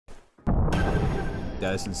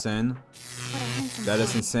That is insane. That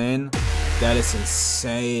is insane. That is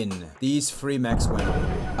insane. These 3 max win.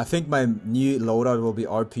 I think my new loadout will be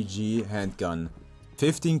RPG handgun.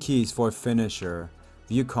 15 keys for finisher.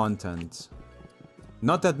 View content.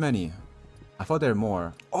 Not that many. I thought there were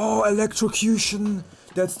more. Oh, electrocution!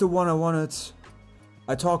 That's the one I wanted.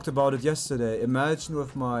 I talked about it yesterday. Imagine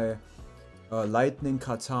with my lightning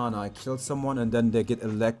katana, I kill someone and then they get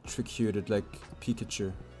electrocuted like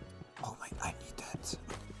Pikachu. Oh my, I need that.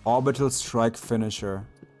 Orbital strike finisher.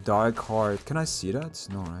 Dark heart. Can I see that?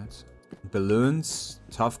 No, right? Balloons.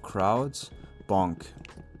 Tough crowds. Bonk.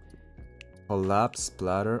 Collapse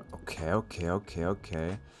splatter.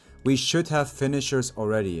 Okay. We should have finishers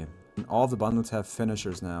already. All the bundles have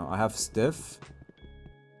finishers now. I have stiff,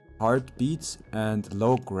 heartbeat, and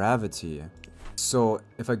low gravity. So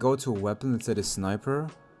if I go to a weapon, let's say the sniper,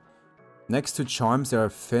 next to charms there are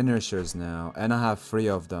finishers now, and I have 3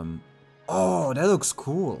 of them. Oh, that looks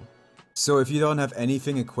cool. So if you don't have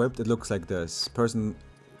anything equipped, it looks like this. Person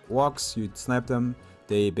walks, you snipe them,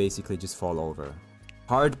 they basically just fall over.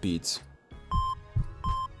 Heartbeat.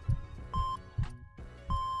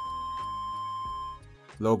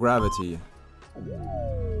 Low gravity.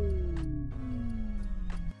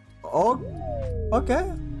 Oh,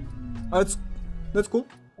 okay. That's cool.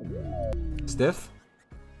 Stiff.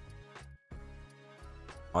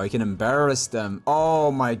 Oh, you can embarrass them.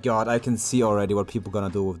 Oh my god, I can see already what people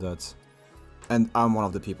gonna do with that. And I'm one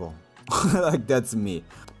of the people. Like, that's me.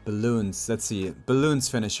 Balloons, let's see. Balloons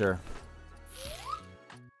finisher.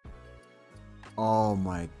 Oh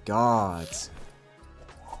my god.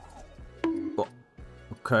 Oh,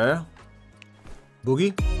 okay.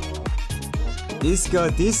 Boogie. Disco.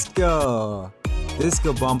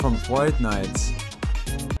 Disco bomb from Fortnite.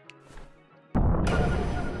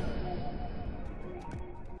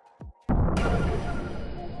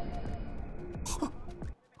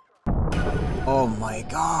 Oh my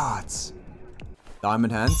god.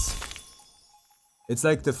 Diamond hands. It's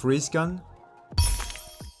like the freeze gun.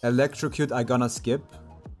 Electrocute I gonna skip.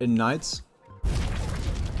 In night.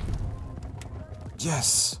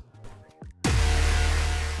 Yes.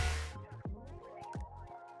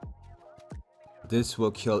 This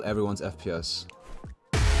will kill everyone's FPS.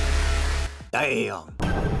 Damn.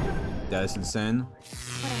 That is insane.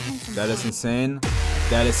 That is insane.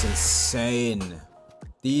 That is insane.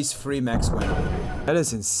 These 3 max win. That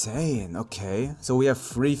is insane. Okay. So we have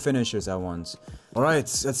 3 finishers I want.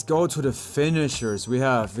 Alright, let's go to the finishers. We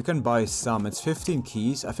can buy some. It's 15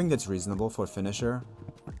 keys. I think that's reasonable for a finisher.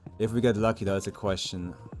 If we get lucky, that's a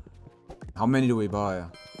question. How many do we buy?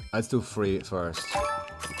 Let's do 3 first.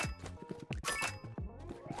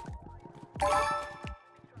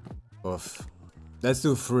 Oof. Let's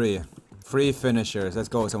do 3. 3 finishers. Let's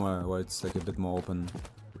go somewhere where it's like a bit more open.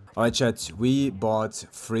 Alright chat, we bought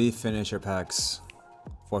 3 finisher packs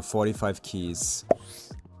for 45 keys.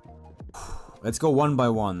 Let's go one by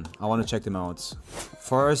one. I want to check them out.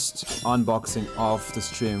 First unboxing of the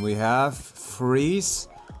stream. We have freeze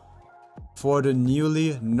for the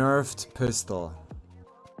newly nerfed pistol.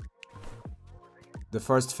 The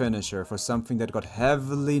first finisher for something that got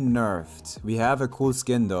heavily nerfed. We have a cool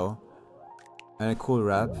skin though. And a cool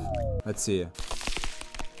wrap. Let's see.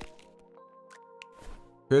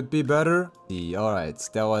 Could be better. Alright,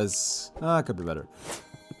 that was... could be better.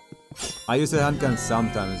 I use a handgun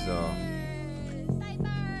sometimes though.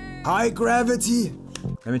 High gravity!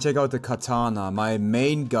 Let me check out the katana, my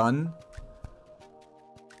main gun.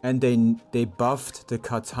 And they buffed the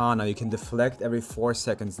katana. You can deflect every 4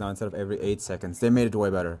 seconds now instead of every 8 seconds. They made it way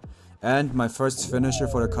better. And my first finisher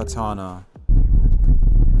for the katana.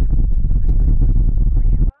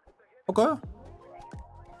 Okay.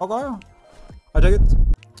 Okay. I take it.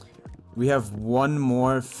 We have one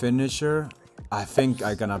more finisher. I think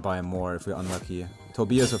I'm gonna buy more if we're unlucky.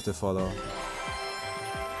 Tobias have to follow.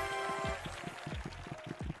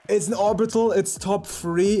 It's an orbital. It's top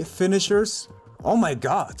 3 finishers. Oh my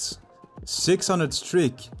god. 600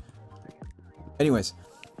 streak. Anyways.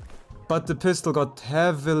 But the pistol got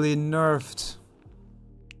heavily nerfed.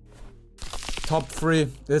 Top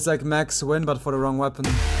 3. It's like max win but for the wrong weapon.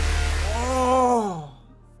 Oh!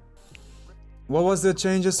 What was the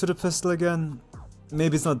changes to the pistol again?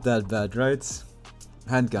 Maybe it's not that bad, right?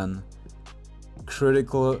 Handgun.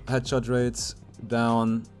 Critical headshot rates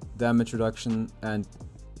down, damage reduction, and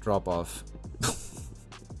drop off.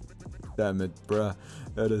 Damn it, bruh.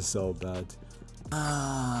 That is so bad.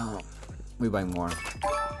 We buy more.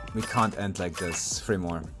 We can't end like this. 3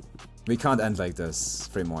 more. We can't end like this.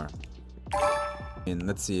 3 more. And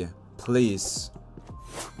let's see. Please.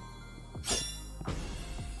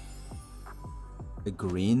 A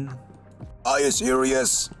green? Are you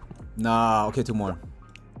serious? Nah, okay, 2 more.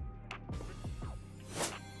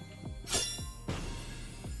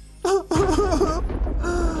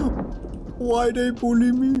 Why they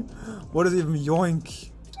bully me? What is even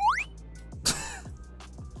yoink?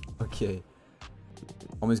 Okay.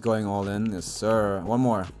 Almost going all in. Yes, sir. 1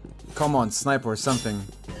 more. Come on, sniper or something.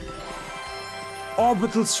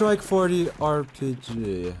 Orbital strike for the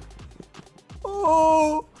RPG.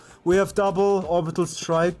 Oh! We have double orbital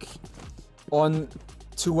strike on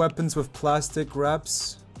 2 weapons with plastic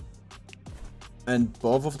wraps. And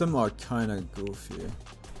both of them are kinda goofy.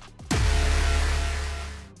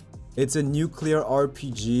 It's a nuclear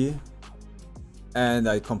RPG. And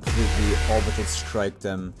I completely orbital strike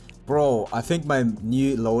them. Bro, I think my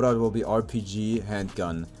new loadout will be RPG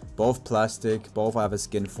handgun. Both plastic, both I have a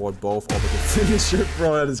skin for, both orbital finisher.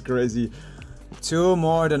 Bro, that is crazy. 2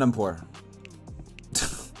 more, then I'm poor.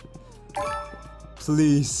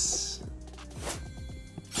 Please.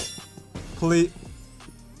 Please.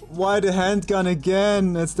 Why the handgun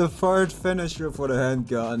again? It's the 3rd finisher for the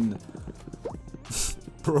handgun.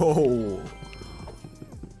 Bro.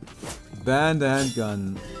 Ban the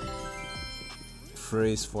handgun.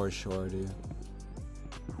 Freeze for shorty.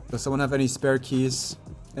 Does someone have any spare keys?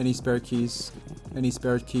 Any spare keys? Any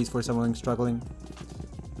spare keys for someone struggling?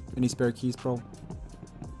 Any spare keys, bro?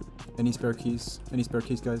 Any spare keys? Any spare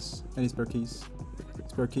keys, guys? Any spare keys?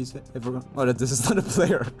 Spare keys? Everyone? Oh, this is not a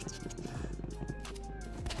player.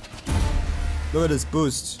 Look at this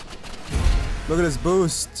boost. Look at this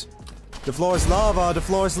boost. The floor is lava. The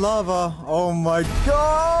floor is lava. Oh my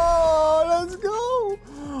god. Let's go.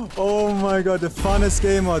 Oh my god. The funnest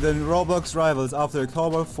game mode in Roblox Rivals after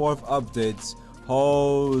October 4th updates.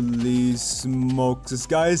 Holy smokes. This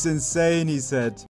guy is insane, he said.